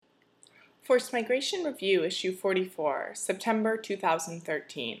Forced Migration Review, Issue 44, September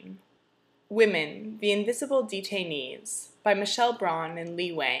 2013. Women, the Invisible Detainees, by Michelle Braun and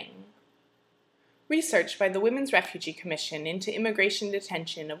Li Wang. Research by the Women's Refugee Commission into immigration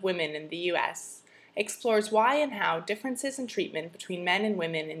detention of women in the U.S. explores why and how differences in treatment between men and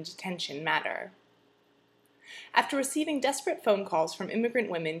women in detention matter. After receiving desperate phone calls from immigrant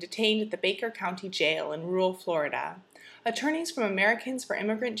women detained at the Baker County Jail in rural Florida, attorneys from Americans for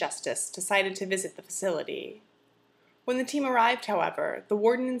Immigrant Justice decided to visit the facility. When the team arrived, however, the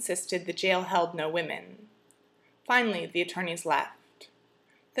warden insisted the jail held no women. Finally, the attorneys left.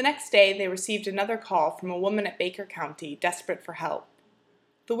 The next day, they received another call from a woman at Baker County desperate for help.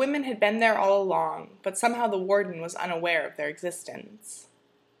 The women had been there all along, but somehow the warden was unaware of their existence.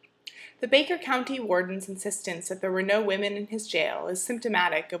 The Baker County warden's insistence that there were no women in his jail is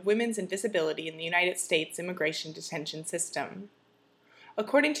symptomatic of women's invisibility in the United States immigration detention system.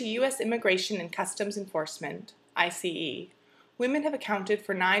 According to U.S. Immigration and Customs Enforcement, ICE, women have accounted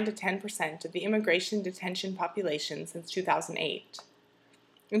for 9 to 10% of the immigration detention population since 2008.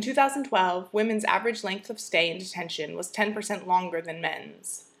 In 2012, women's average length of stay in detention was 10% longer than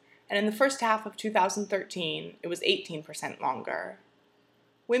men's, and in the first half of 2013, it was 18% longer.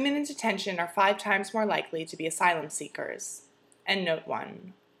 Women in detention are 5 times more likely to be asylum seekers. Endnote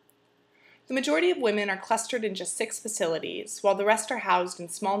 1. The majority of women are clustered in just 6 facilities, while the rest are housed in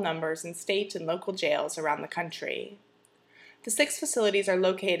small numbers in state and local jails around the country. The 6 facilities are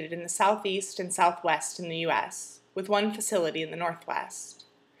located in the southeast and southwest in the U.S., with 1 facility in the northwest.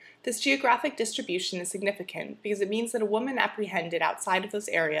 This geographic distribution is significant because it means that a woman apprehended outside of those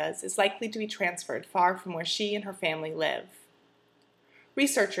areas is likely to be transferred far from where she and her family live.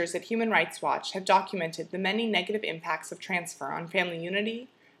 Researchers at Human Rights Watch have documented the many negative impacts of transfer on family unity,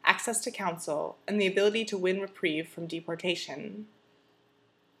 access to counsel, and the ability to win reprieve from deportation.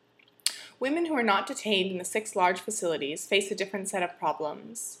 Women who are not detained in the 6 large facilities face a different set of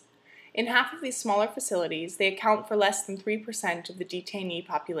problems. In half of these smaller facilities, they account for less than 3% of the detainee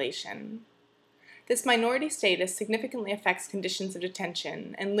population. This minority status significantly affects conditions of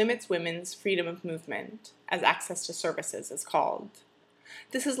detention and limits women's freedom of movement, as access to services is called.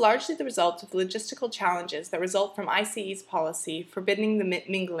 This is largely the result of the logistical challenges that result from ICE's policy forbidding the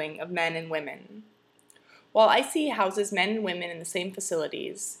mingling of men and women. While ICE houses men and women in the same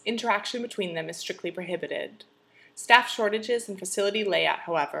facilities, interaction between them is strictly prohibited. Staff shortages and facility layout,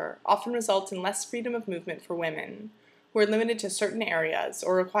 however, often result in less freedom of movement for women, who are limited to certain areas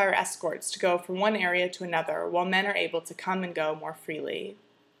or require escorts to go from one area to another while men are able to come and go more freely.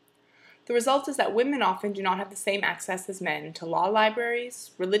 The result is that women often do not have the same access as men to law libraries,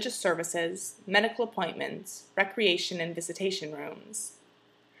 religious services, medical appointments, recreation, and visitation rooms.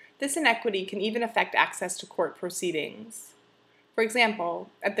 This inequity can even affect access to court proceedings. For example,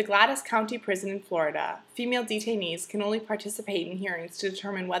 at the Gladys County Prison in Florida, female detainees can only participate in hearings to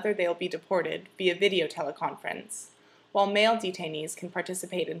determine whether they will be deported via video teleconference, while male detainees can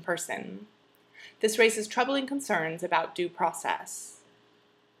participate in person. This raises troubling concerns about due process.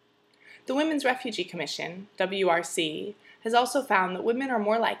 The Women's Refugee Commission, WRC, has also found that women are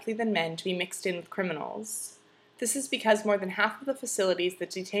more likely than men to be mixed in with criminals. This is because more than half of the facilities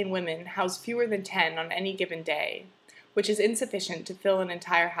that detain women house fewer than 10 on any given day, which is insufficient to fill an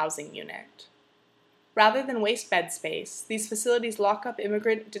entire housing unit. Rather than waste bed space, these facilities lock up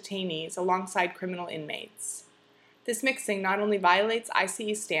immigrant detainees alongside criminal inmates. This mixing not only violates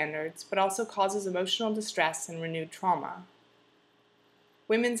ICE standards, but also causes emotional distress and renewed trauma.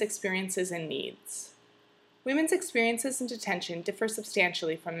 Women's experiences and needs. Women's experiences in detention differ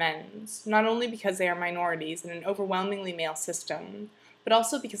substantially from men's, not only because they are minorities in an overwhelmingly male system, but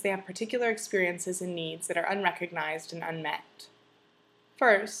also because they have particular experiences and needs that are unrecognized and unmet.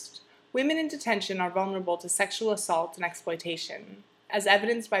 First, women in detention are vulnerable to sexual assault and exploitation, as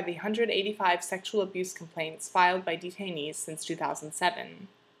evidenced by the 185 sexual abuse complaints filed by detainees since 2007.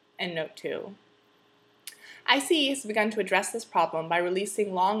 Endnote 2. ICE has begun to address this problem by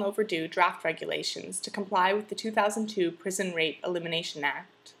releasing long overdue draft regulations to comply with the 2002 Prison Rape Elimination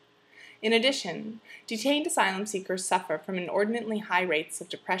Act. In addition, detained asylum seekers suffer from inordinately high rates of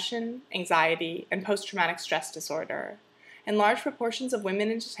depression, anxiety, and post-traumatic stress disorder, and large proportions of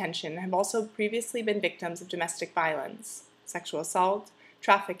women in detention have also previously been victims of domestic violence, sexual assault,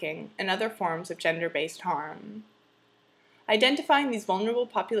 trafficking, and other forms of gender-based harm. Identifying these vulnerable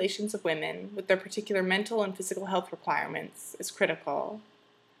populations of women with their particular mental and physical health requirements is critical.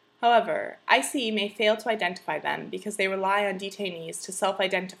 However, ICE may fail to identify them because they rely on detainees to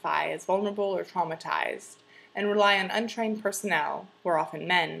self-identify as vulnerable or traumatized, and rely on untrained personnel, who are often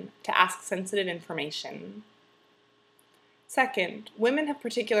men, to ask sensitive information. Second, women have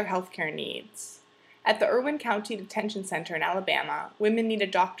particular healthcare needs. At the Irwin County Detention Center in Alabama, women need a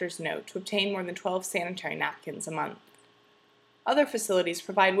doctor's note to obtain more than 12 sanitary napkins a month. Other facilities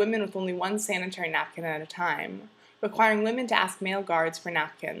provide women with only one sanitary napkin at a time, requiring women to ask male guards for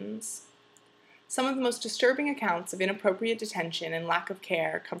napkins. Some of the most disturbing accounts of inappropriate detention and lack of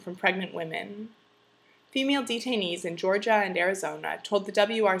care come from pregnant women. Female detainees in Georgia and Arizona told the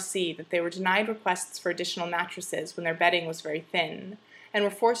WRC that they were denied requests for additional mattresses when their bedding was very thin, and were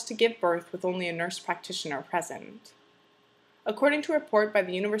forced to give birth with only a nurse practitioner present. According to a report by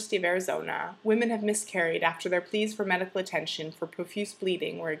the University of Arizona, women have miscarried after their pleas for medical attention for profuse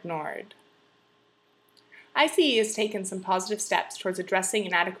bleeding were ignored. ICE has taken some positive steps towards addressing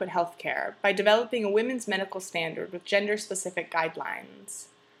inadequate health care by developing a women's medical standard with gender-specific guidelines.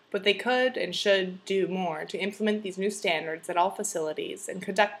 But they could and should do more to implement these new standards at all facilities and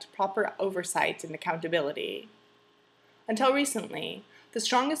conduct proper oversight and accountability. Until recently, the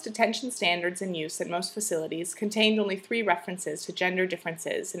strongest detention standards in use at most facilities contained only 3 references to gender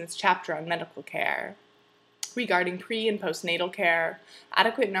differences in its chapter on medical care, regarding pre- and postnatal care,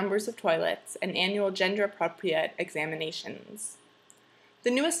 adequate numbers of toilets, and annual gender-appropriate examinations.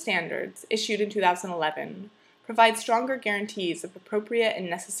 The newest standards, issued in 2011, provide stronger guarantees of appropriate and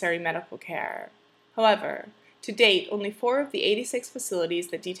necessary medical care. However, to date, only 4 of the 86 facilities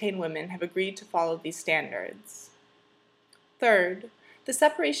that detain women have agreed to follow these standards. Third, the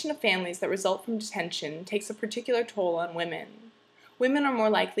separation of families that result from detention takes a particular toll on women. Women are more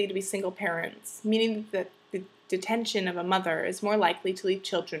likely to be single parents, meaning that the detention of a mother is more likely to leave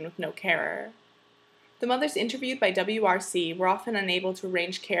children with no carer. The mothers interviewed by WRC were often unable to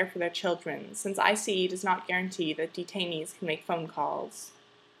arrange care for their children, since ICE does not guarantee that detainees can make phone calls.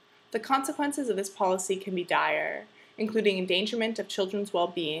 The consequences of this policy can be dire, including endangerment of children's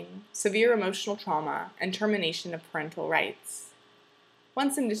well-being, severe emotional trauma, and termination of parental rights.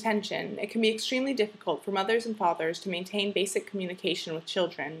 Once in detention, it can be extremely difficult for mothers and fathers to maintain basic communication with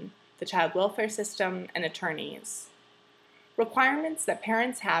children, the child welfare system, and attorneys. Requirements that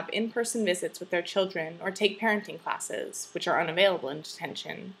parents have in-person visits with their children or take parenting classes, which are unavailable in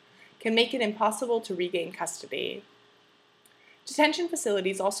detention, can make it impossible to regain custody. Detention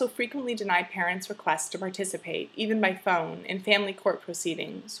facilities also frequently deny parents' requests to participate, even by phone, in family court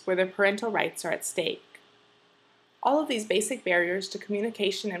proceedings where their parental rights are at stake. All of these basic barriers to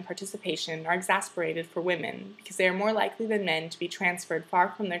communication and participation are exasperated for women because they are more likely than men to be transferred far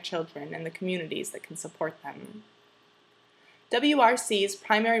from their children and the communities that can support them. WRC's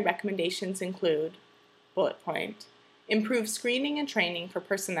primary recommendations include: bullet point, improve screening and training for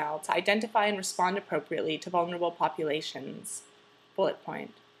personnel to identify and respond appropriately to vulnerable populations. Bullet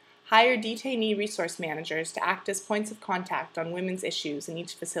point, hire detainee resource managers to act as points of contact on women's issues in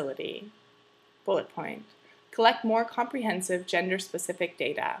each facility. Bullet point, collect more comprehensive gender-specific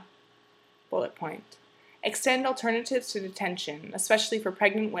data. Bullet point, extend alternatives to detention, especially for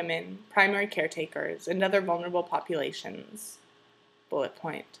pregnant women, primary caretakers, and other vulnerable populations. Bullet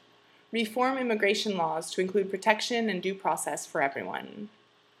point, reform immigration laws to include protection and due process for everyone.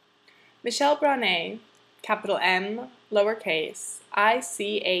 Michelle Brane, capital M, lowercase,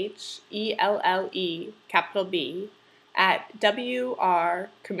 ICHELLE, capital B, at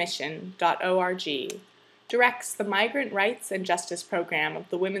wrcommission.org, directs the Migrant Rights and Justice Program of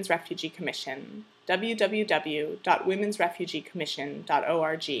the Women's Refugee Commission,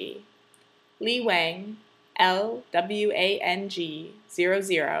 www.womensrefugeecommission.org. Lee Wang,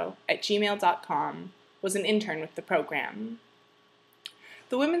 LWANG00@gmail.com, was an intern with the program.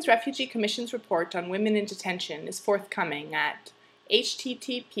 The Women's Refugee Commission's report on women in detention is forthcoming at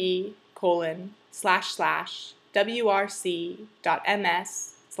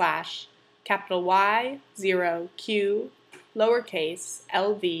http://wrc.ms/Y0Q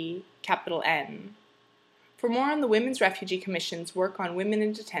LV N. For more on the Women's Refugee Commission's work on women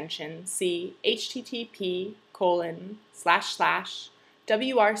in detention, see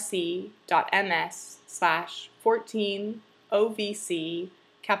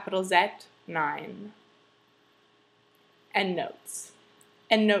Endnotes.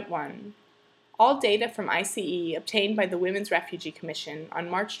 Endnote 1. All data from ICE obtained by the Women's Refugee Commission on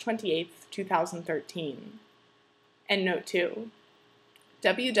March 28, 2013. Endnote 2.